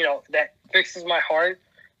that fixes my heart,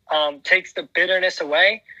 takes the bitterness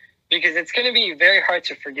away, because it's going to be very hard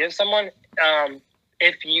to forgive someone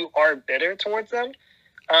if you are bitter towards them.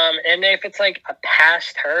 And if it's like a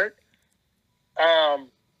past hurt,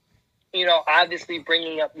 obviously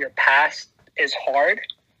bringing up your past is hard,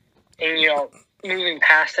 and, moving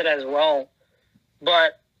past it as well.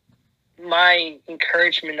 But my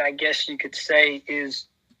encouragement, I guess you could say, is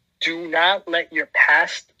do not let your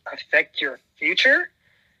past affect your future.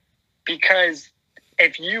 Because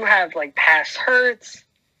if you have like past hurts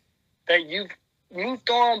that you've moved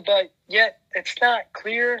on, but yet it's not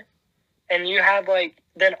clear, and you have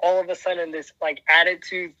then all of a sudden this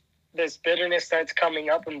attitude, this bitterness that's coming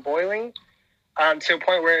up and boiling, to a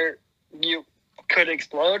point where you could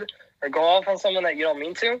explode or go off on someone that you don't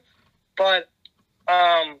mean to. But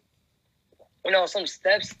some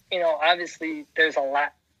steps, obviously there's a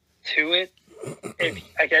lot to it, if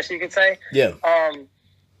I guess you could say. Yeah.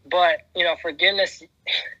 But forgiveness,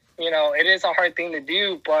 it is a hard thing to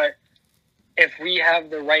do, but if we have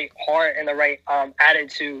the right heart and the right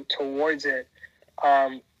attitude towards it,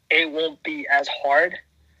 it won't be as hard.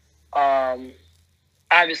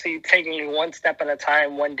 Obviously, taking one step at a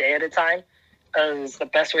time, one day at a time, is the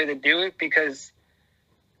best way to do it, because,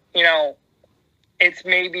 it's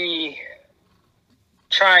maybe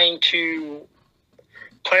trying to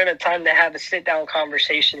plan a time to have a sit-down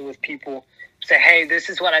conversation with people. Say, hey, this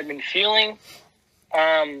is what I've been feeling.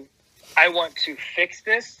 I want to fix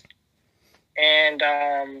this. And,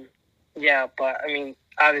 but, I mean,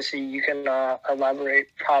 obviously you can elaborate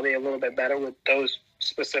probably a little bit better with those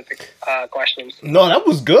specific questions. No, that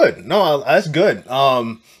was good. No, that's good.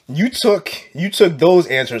 You took those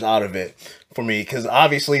answers out of it for me, because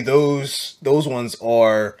obviously those ones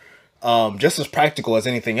are just as practical as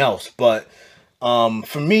anything else. But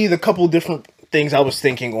for me, the couple different things I was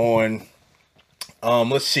thinking on,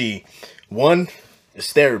 let's see. One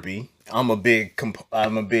is therapy. I'm a big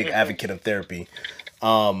advocate of therapy.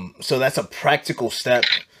 So that's a practical step.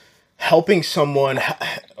 Helping someone,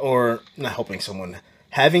 or not helping someone,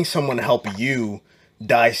 having someone help you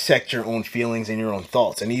dissect your own feelings and your own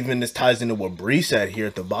thoughts. And even this ties into what Bree said here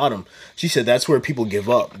at the bottom. She said that's where people give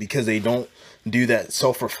up, because they don't do that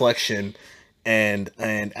self-reflection and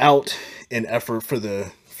out in effort for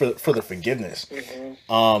the forgiveness.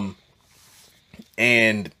 Mm-hmm.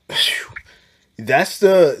 And that's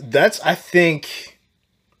I think,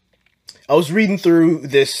 I was reading through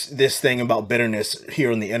this thing about bitterness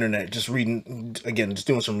here on the internet, just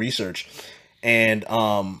doing some research. And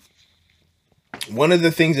one of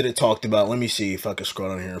the things that it talked about, let me see if I can scroll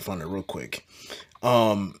down here and find it real quick.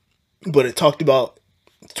 But it talked about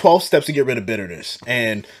 12 steps to get rid of bitterness.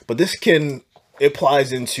 But it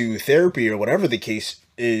applies into therapy or whatever the case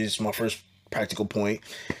is. My first practical point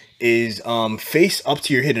is face up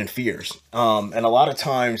to your hidden fears. And a lot of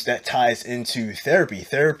times that ties into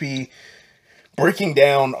therapy, breaking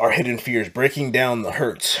down our hidden fears, breaking down the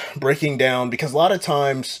hurts, breaking down, because a lot of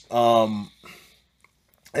times,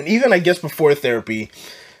 and even I guess before therapy,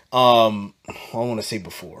 I want to say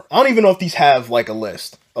before, I don't even know if these have like a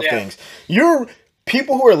list of things.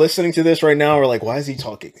 People who are listening to this right now are like, why is he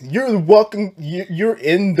talking? You're welcome. You're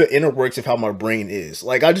in the inner works of how my brain is.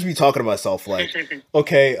 Like, I just be talking to myself like,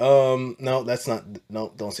 okay, no, that's not,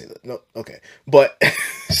 no, don't say that. No. Okay. But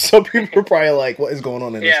some people are probably like, what is going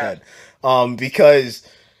on in his head? Because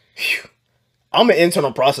I'm an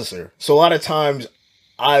internal processor. So a lot of times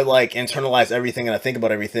I like internalize everything and I think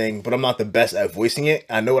about everything, but I'm not the best at voicing it.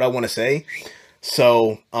 I know what I want to say.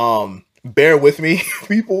 So, bear with me,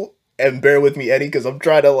 people. And bear with me, Eddie, because I'm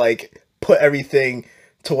trying to like put everything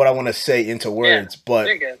to what I want to say into words. But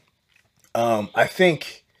I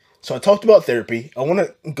think so. I talked about therapy. I want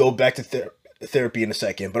to go back to therapy in a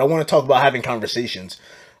second, but I want to talk about having conversations.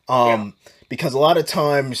 because a lot of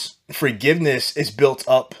times forgiveness is built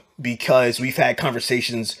up because we've had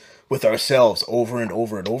conversations with ourselves over and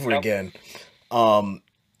over and over Yep. again,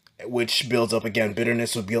 which builds up again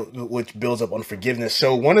bitterness, which builds up unforgiveness.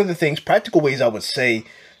 So one of the things, practical ways I would say,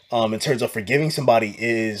 in terms of forgiving somebody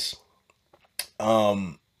is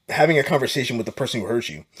having a conversation with the person who hurt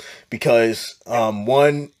you, because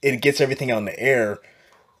one, it gets everything out in the air,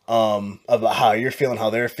 about how you're feeling, how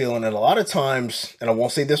they're feeling, and a lot of times, and I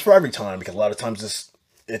won't say this for every time because a lot of times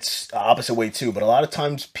it's the opposite way too, but a lot of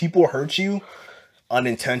times people hurt you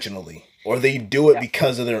unintentionally, or they do it Yeah.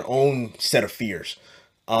 because of their own set of fears,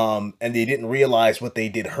 and they didn't realize what they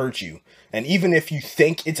did hurt you. And even if you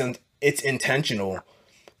think it's intentional,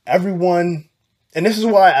 everyone, and this is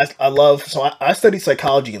why I love, so I studied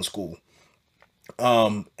psychology in school.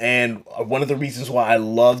 And one of the reasons why I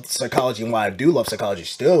loved psychology and why I do love psychology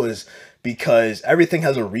still is because everything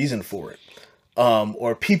has a reason for it.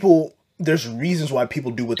 Or people, there's reasons why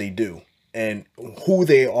people do what they do, and who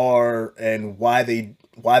they are, and why they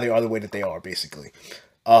are the way that they are, basically.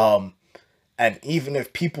 And even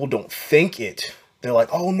if people don't think it, they're like,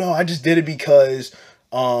 "Oh no, I just did it because,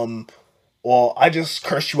 well, I just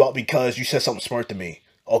cursed you out because you said something smart to me."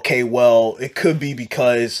 Okay, well, it could be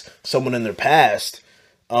because someone in their past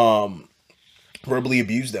verbally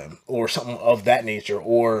abused them or something of that nature,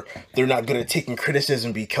 or they're not good at taking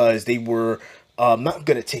criticism because they were not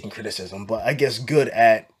good at taking criticism, but I guess good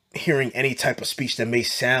at hearing any type of speech that may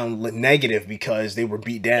sound negative because they were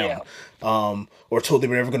beat down, Yeah. or told they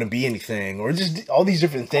were never going to be anything, or just all these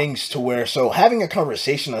different things. To where, so having a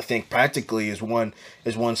conversation, I think practically is one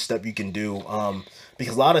step you can do,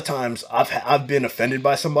 because a lot of times I've been offended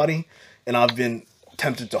by somebody, and I've been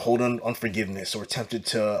tempted to hold on forgiveness, or tempted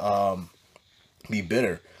to be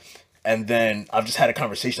bitter. And then I've just had a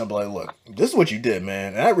conversation. I'll be like, "Look, this is what you did, man,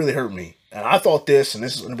 and that really hurt me. And I thought this, and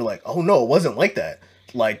this is," and be like, "Oh no, it wasn't like that.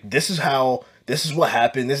 Like, this is what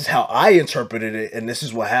happened. This is how I interpreted it, and this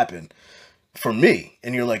is what happened for me."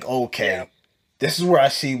 And you're like, Yeah. "Okay, this is where I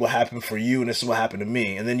see what happened for you, and this is what happened to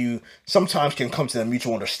me." And then you sometimes can come to that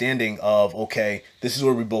mutual understanding of, "Okay, this is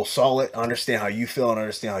where we both saw it. I understand how you feel, and I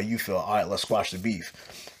understand how you feel. All right, let's squash the beef."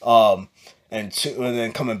 And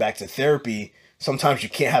then coming back to therapy, sometimes you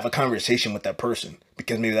can't have a conversation with that person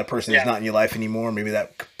because maybe that person is Yeah. not in your life anymore. Maybe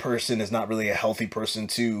that person is not really a healthy person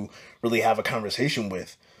to really have a conversation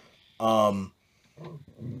with.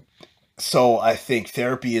 So I think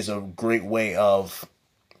therapy is a great way of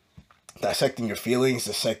dissecting your feelings,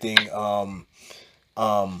 dissecting how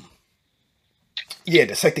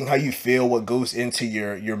you feel, what goes into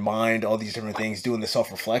your mind, all these different things, doing the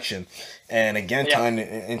self reflection. And again, Yeah. tying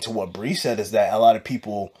it into what Bree said, is that a lot of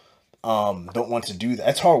people don't want to do that.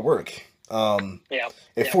 It's hard work. Yeah.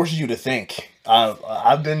 It Yeah. forces you to think.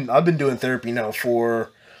 I've been doing therapy now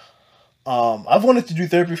for I've wanted to do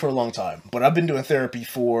therapy for a long time, but I've been doing therapy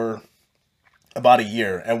for about a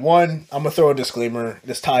year. And one, I'm gonna throw a disclaimer.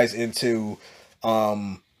 This ties into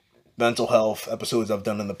mental health episodes I've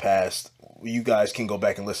done in the past. You guys can go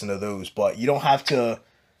back and listen to those, but you don't have to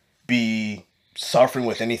be suffering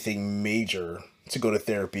with anything major to go to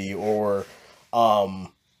therapy, or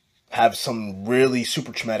have some really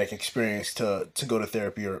super traumatic experience to go to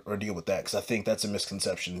therapy, or deal with that, because I think that's a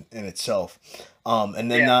misconception in itself. And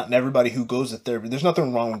then, Yeah. not everybody who goes to therapy, there's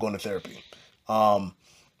nothing wrong with going to therapy.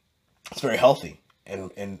 It's very healthy,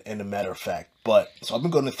 in a matter of fact. But so I've been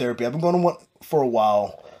going to therapy. I've been going to one for a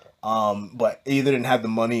while, but either didn't have the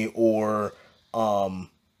money, or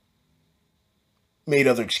made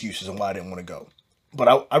other excuses on why I didn't want to go.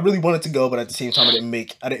 But I really wanted to go, but at the same time, I didn't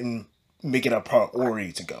make it a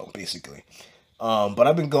priority to go, basically. But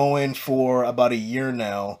I've been going for about a year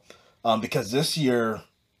now, because this year,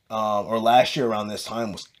 or last year around this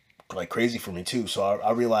time, was like crazy for me too. So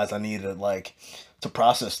I realized I needed, like, to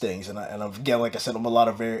process things, again, like I said, I'm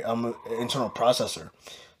an internal processor.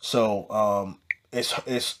 So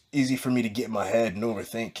it's easy for me to get in my head and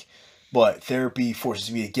overthink. But therapy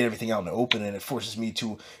forces me to get everything out in the open, and it forces me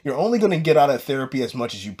to. You're only going to get out of therapy as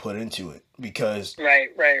much as you put into it, because Right.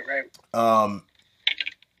 Right. Right. um,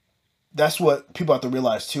 that's what people have to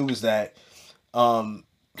realize too, is that um,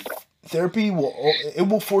 therapy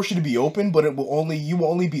will force you to be open, but you will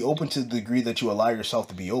only be open to the degree that you allow yourself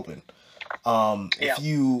to be open. Yeah. If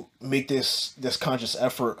you make this conscious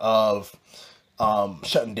effort of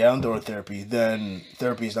shutting down during therapy, then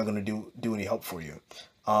therapy is not going to do any help for you.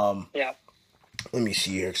 Yeah. Let me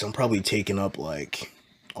see here, because I'm probably taking up, like,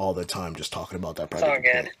 all the time just talking about that It's all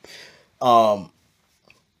practical good. point.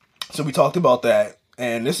 So we talked about that,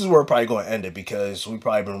 and this is where we're probably going to end it, because we've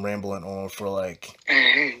probably been rambling on for, like,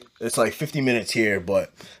 it's like 50 minutes here.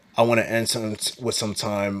 But I want to end some with some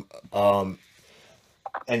time, and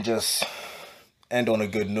just end on a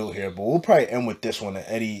good note here. But we'll probably end with this one.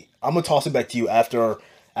 Eddie, I'm gonna toss it back to you after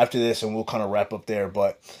this, and we'll kind of wrap up there.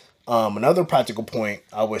 But another practical point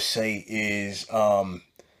I would say is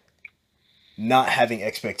not having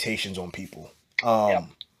expectations on people. Yep.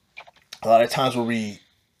 A lot of times where we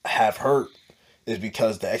have hurt is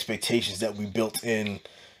because the expectations that we built in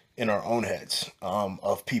our own heads,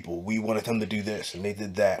 of people. We wanted them to do this and they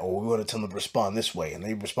did that, or we wanted them to respond this way and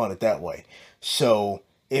they responded that way. So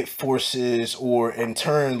it forces, or in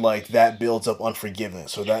turn, like that builds up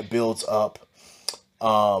unforgiveness. So that builds up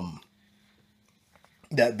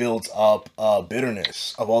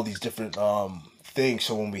bitterness of all these different things.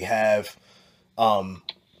 So when we have, um,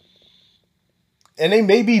 and they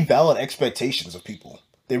may be valid expectations of people,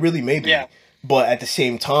 they really may be. Yeah. But at the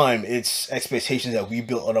same time, it's expectations that we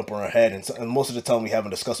built up in our head, and most of the time we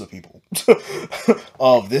haven't discussed with people.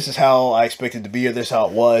 Of this is how I expected to be, or this is how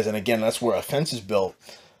it was, and again, that's where offense is built.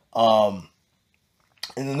 Um,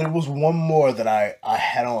 and then there was one more that I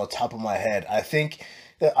had on the top of my head. I think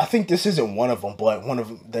this isn't one of them, but one of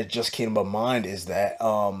them that just came to my mind is that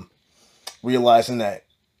realizing that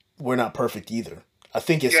we're not perfect either. I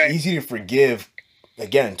think it's Right. easy to forgive.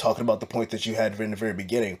 Again, talking about the point that you had in the very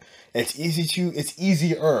beginning, it's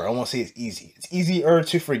easier. I won't say it's easy. It's easier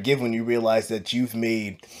to forgive when you realize that you've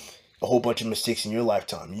made a whole bunch of mistakes in your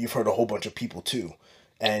lifetime. You've hurt a whole bunch of people too,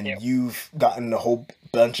 and Yep. you've gotten a whole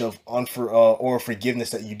bunch of or forgiveness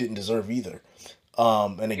that you didn't deserve either.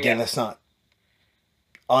 And again, Yeah. that's not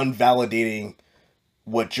unvalidating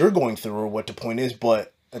what you're going through or what the point is,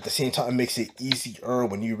 but at the same time, it makes it easier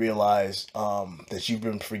when you realize that you've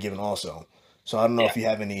been forgiven also. So I don't know Yeah. if you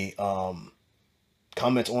have any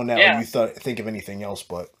comments on that, or Yeah. you think of anything else,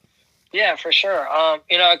 but Yeah, for sure.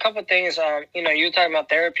 A couple things. You were talking about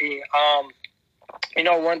therapy.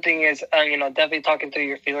 One thing is, definitely talking through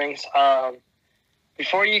your feelings.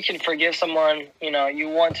 Before you can forgive someone, you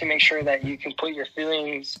want to make sure that you can put your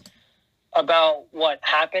feelings about what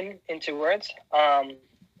happened into words.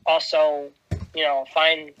 Also,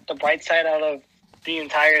 find the bright side out of the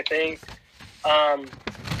entire thing. Um,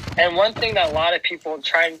 and one thing that a lot of people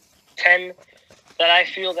tend that I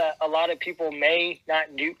feel that a lot of people may not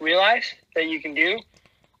realize that you can do,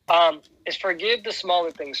 is forgive the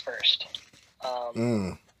smaller things first. Um,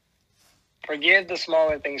 mm, Forgive the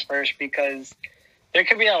smaller things first, because there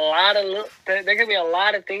could be a lot of there could be a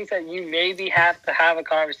lot of things that you maybe have to have a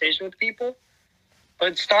conversation with people,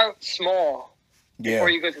 but start small yeah, before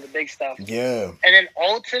you go to the big stuff, yeah, and then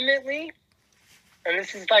ultimately, and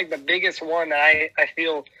this is like the biggest one that I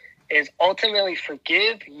feel, is ultimately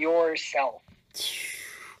forgive yourself,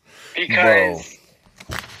 bro, because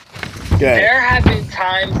yeah, there have been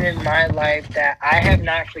times in my life that I have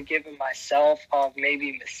not forgiven myself of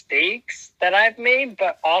maybe mistakes that I've made,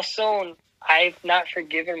 but also I've not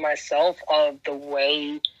forgiven myself of the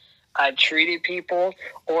way I've treated people,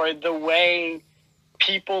 or the way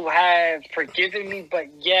people have forgiven me, but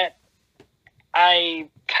yet I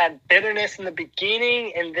had bitterness in the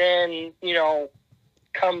beginning, and then,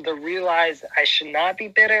 come to realize I should not be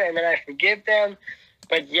bitter, and then I forgive them.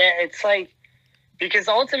 But yet it's like, because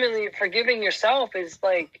ultimately forgiving yourself is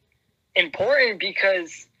like important,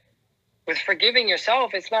 because with forgiving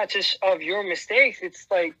yourself, it's not just of your mistakes. It's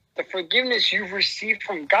like the forgiveness you've received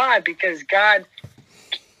from God, because God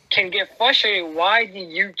can get frustrated. Why do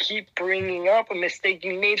you keep bringing up a mistake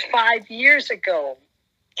you made 5 years ago?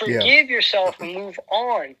 yeah, Forgive yourself and move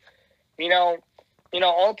on. You know,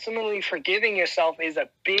 ultimately forgiving yourself is a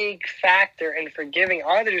big factor in forgiving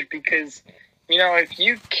others, because, if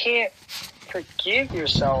you can't forgive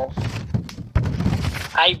yourself,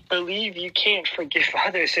 I believe you can't forgive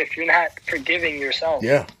others if you're not forgiving yourself.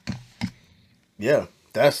 yeah, yeah.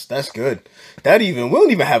 That's good. That even we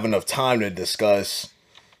don't even have enough time to discuss.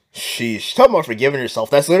 Sheesh, talking about forgiving yourself.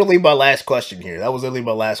 That's literally my last question here. That was literally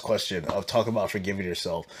my last question of talking about forgiving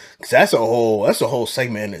yourself, because that's a whole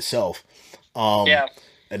segment in itself. Um, Yeah,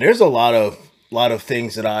 and there's a lot of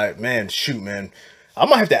things that man, I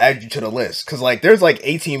might have to add you to the list, because like there's like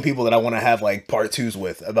 18 people that I want to have like part twos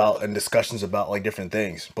with about and discussions about like different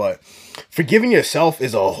things. But forgiving yourself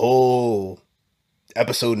is a whole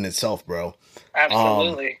episode in itself, bro. Um,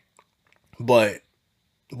 absolutely. but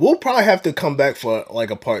we'll probably have to come back for like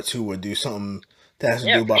a part two or do something that has to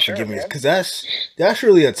Yeah, do for about sure, forgiveness, man. because that's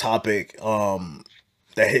really a topic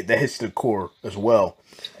that hits the core as well.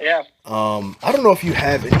 Yeah. I don't know if you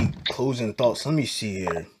have any closing thoughts. Let me see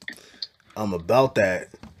here. About that,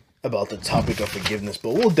 about the topic of forgiveness,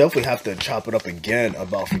 but we'll definitely have to chop it up again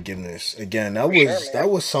about forgiveness. Again, For sure, that man.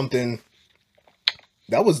 was something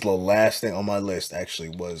That was the last thing on my list, actually,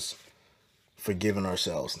 was forgiving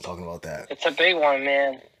ourselves and talking about that. It's a big one,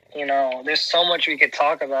 man. You know, there's so much we could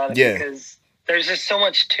talk about it because there's just so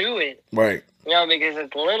much to it. Right. You know, because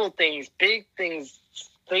it's little things, big things,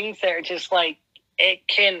 things that are just like, it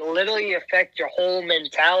can literally affect your whole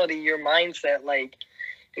mentality, your mindset. Like,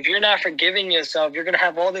 if you're not forgiving yourself, you're going to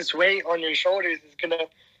have all this weight on your shoulders. It's going to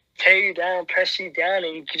tear you down, press you down,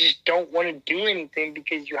 and you just don't want to do anything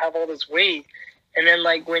because you have all this weight. And then,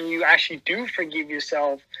 like, when you actually do forgive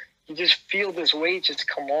yourself, you just feel this weight just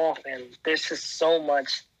come off, and there's just so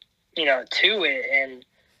much, you know, to it. And,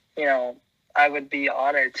 you know, I would be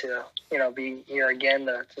honored to, you know, be here again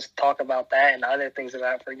to just talk about that and other things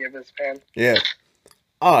about forgiveness, man. Yeah.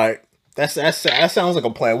 All right. That sounds like a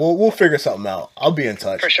plan. We'll figure something out. I'll be in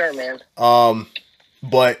touch. For sure, man.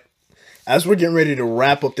 But as we're getting ready to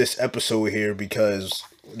wrap up this episode here, because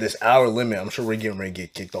this hour limit, I'm sure we're getting ready to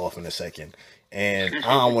get kicked off in a second. And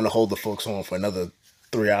I don't want to hold the folks on for another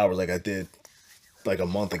 3 hours like I did like a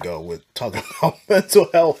month ago with talking about mental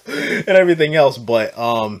health and everything else. But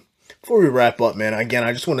before we wrap up, man, again,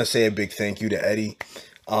 I just want to say a big thank you to Eddie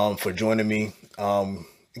for joining me.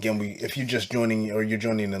 Again, if you're just joining or you're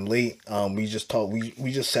joining in late, we just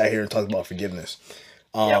sat here and talked about forgiveness.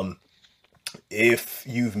 Yep. If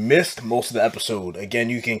you've missed most of the episode, again,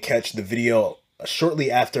 you can catch the video shortly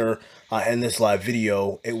after I end this live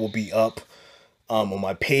video. It will be up on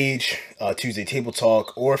my page, Tuesday Table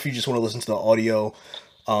Talk, or if you just want to listen to the audio,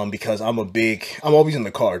 because I'm always in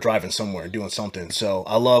the car driving somewhere doing something. So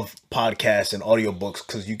I love podcasts and audiobooks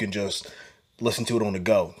because you can just listen to it on the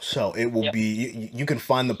go. So it will be, you can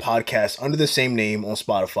find the podcast under the same name on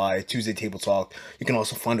Spotify, Tuesday Table Talk. You can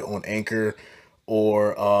also find it on Anchor,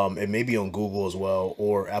 or it may be on Google as well,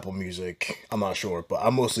 or Apple Music. I'm not sure, but I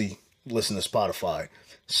mostly listen to Spotify.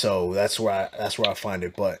 So that's where I find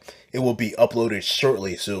it, but it will be uploaded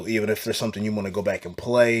shortly. So even if there's something you want to go back and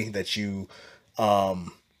play that you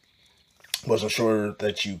wasn't sure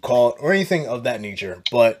that you caught or anything of that nature,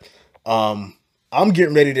 but I'm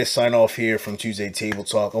getting ready to sign off here from Tuesday Table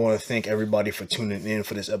Talk. I want to thank everybody for tuning in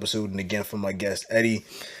for this episode, and again from my guest Eddie.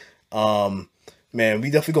 Man, we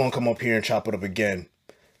definitely gonna come up here and chop it up again.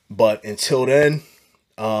 But until then,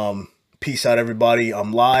 peace out, everybody.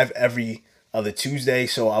 I'm live every other Tuesday,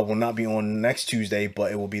 so I will not be on next Tuesday,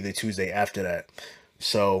 but it will be the Tuesday after that.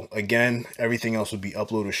 So again, everything else will be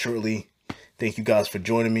uploaded shortly. Thank you guys for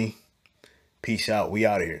joining me. Peace out. We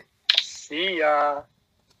out of here. See ya.